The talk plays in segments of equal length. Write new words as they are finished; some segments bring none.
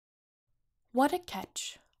What a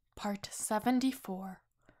Catch, Part 74,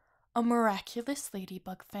 a Miraculous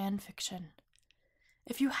Ladybug Fanfiction.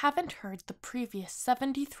 If you haven't heard the previous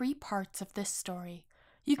 73 parts of this story,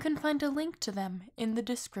 you can find a link to them in the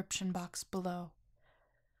description box below.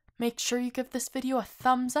 Make sure you give this video a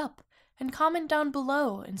thumbs up and comment down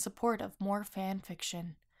below in support of more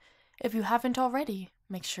fanfiction. If you haven't already,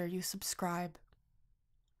 make sure you subscribe.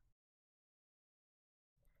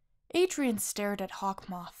 Adrien stared at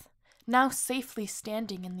Hawkmoth, now safely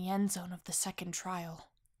standing in the end zone of the second trial.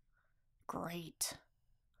 Great.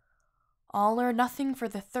 All or nothing for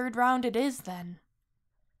the third round it is, then.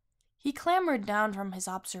 He clambered down from his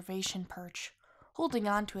observation perch, holding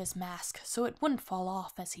on to his mask so it wouldn't fall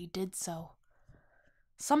off as he did so.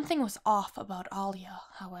 Something was off about Alia,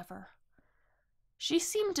 however. She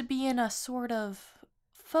seemed to be in a sort of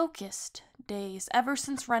focused daze ever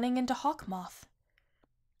since running into Hawkmoth.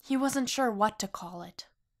 He wasn't sure what to call it.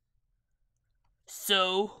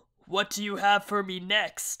 "So, what do you have for me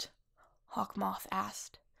next?" Hawkmoth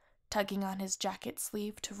asked, tugging on his jacket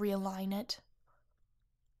sleeve to realign it.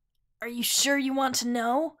 "Are you sure you want to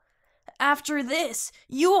know? After this,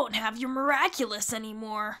 you won't have your miraculous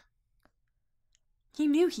anymore." He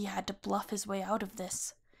knew he had to bluff his way out of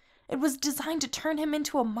this. It was designed to turn him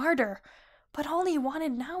into a martyr, but all he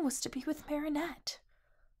wanted now was to be with Marinette.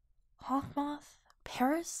 Hawkmoth,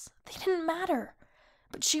 Paris, they didn't matter,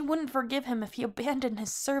 but she wouldn't forgive him if he abandoned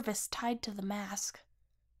his service tied to the mask.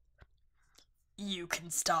 "You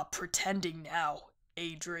can stop pretending now,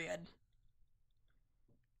 Adrien."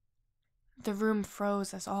 The room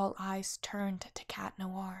froze as all eyes turned to Cat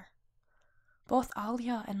Noir. Both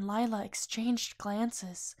Alia and Lila exchanged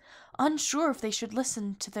glances, unsure if they should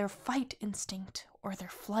listen to their fight instinct or their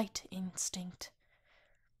flight instinct.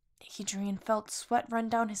 Adrien felt sweat run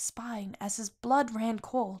down his spine as his blood ran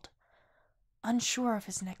cold, unsure of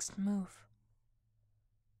his next move.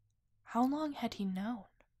 How long had he known?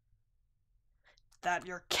 "That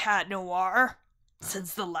your Cat Noir?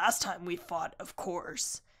 Since the last time we fought, of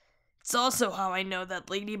course. It's also how I know that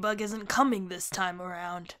Ladybug isn't coming this time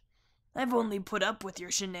around. I've only put up with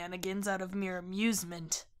your shenanigans out of mere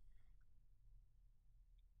amusement."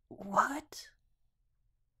 What?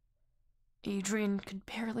 Adrien could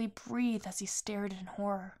barely breathe as he stared in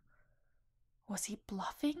horror. Was he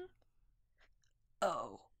bluffing?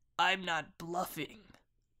 "Oh, I'm not bluffing,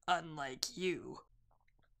 unlike you."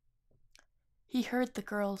 He heard the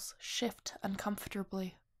girls shift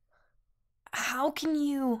uncomfortably. "How can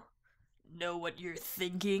you—" "Know what you're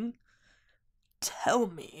thinking? Tell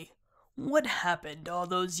me, what happened all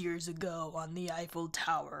those years ago on the Eiffel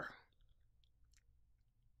Tower?"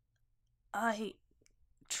 "I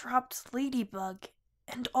dropped Ladybug,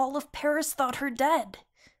 and all of Paris thought her dead."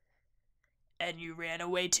 "And you ran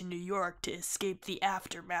away to New York to escape the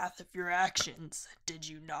aftermath of your actions, did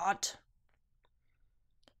you not?"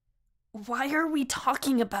 "Why are we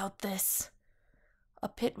talking about this?" A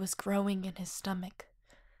pit was growing in his stomach.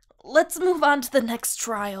 "Let's move on to the next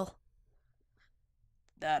trial."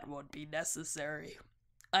 "That won't be necessary.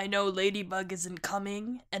 I know Ladybug isn't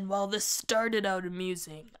coming, and while this started out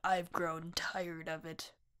amusing, I've grown tired of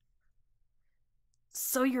it."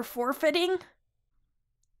 "So you're forfeiting?"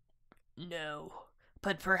 "No,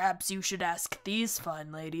 but perhaps you should ask these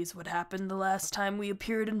fine ladies what happened the last time we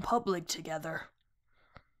appeared in public together."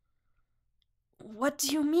 "What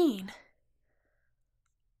do you mean?"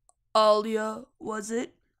 "Alia, was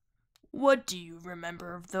it? What do you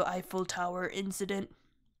remember of the Eiffel Tower incident?"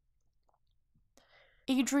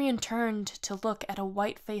 Adrien turned to look at a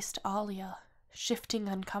white-faced Alia, shifting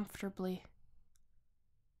uncomfortably.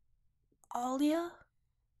 "Alia?"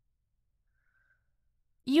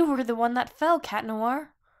 You were the one that fell, Cat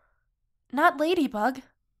Noir. Not Ladybug.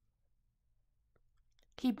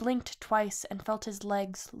 He blinked twice and felt his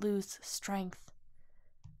legs lose strength.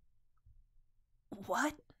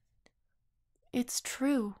 "What?" "It's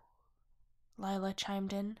true," Lila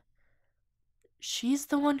chimed in. "She's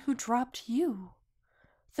the one who dropped you.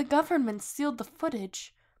 The government sealed the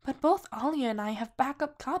footage, but both Alia and I have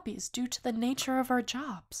backup copies due to the nature of our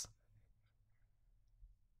jobs."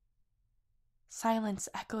 Silence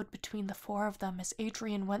echoed between the four of them as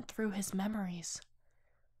Adrien went through his memories.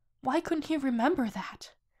 Why couldn't he remember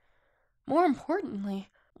that? More importantly,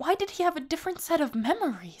 why did he have a different set of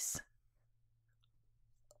memories?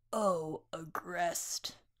 "Oh,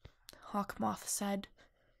 aggressed," Hawkmoth said.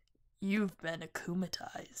 "You've been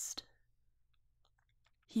akumatized."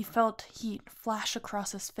 He felt heat flash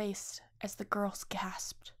across his face as the girls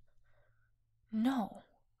gasped. No,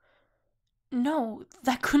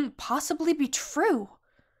 that couldn't possibly be true.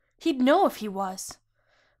 He'd know if he was.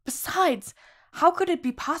 Besides, How could it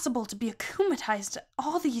be possible to be akumatized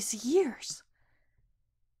all these years?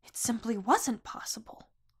 It simply wasn't possible.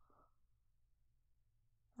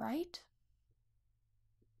 Right?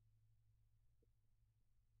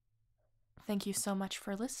 Thank you so much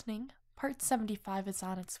for listening. Part 75 is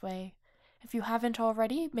on its way. If you haven't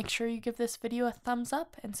already, make sure you give this video a thumbs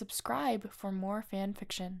up and subscribe for more fan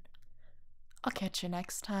fiction. I'll catch you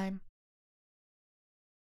next time.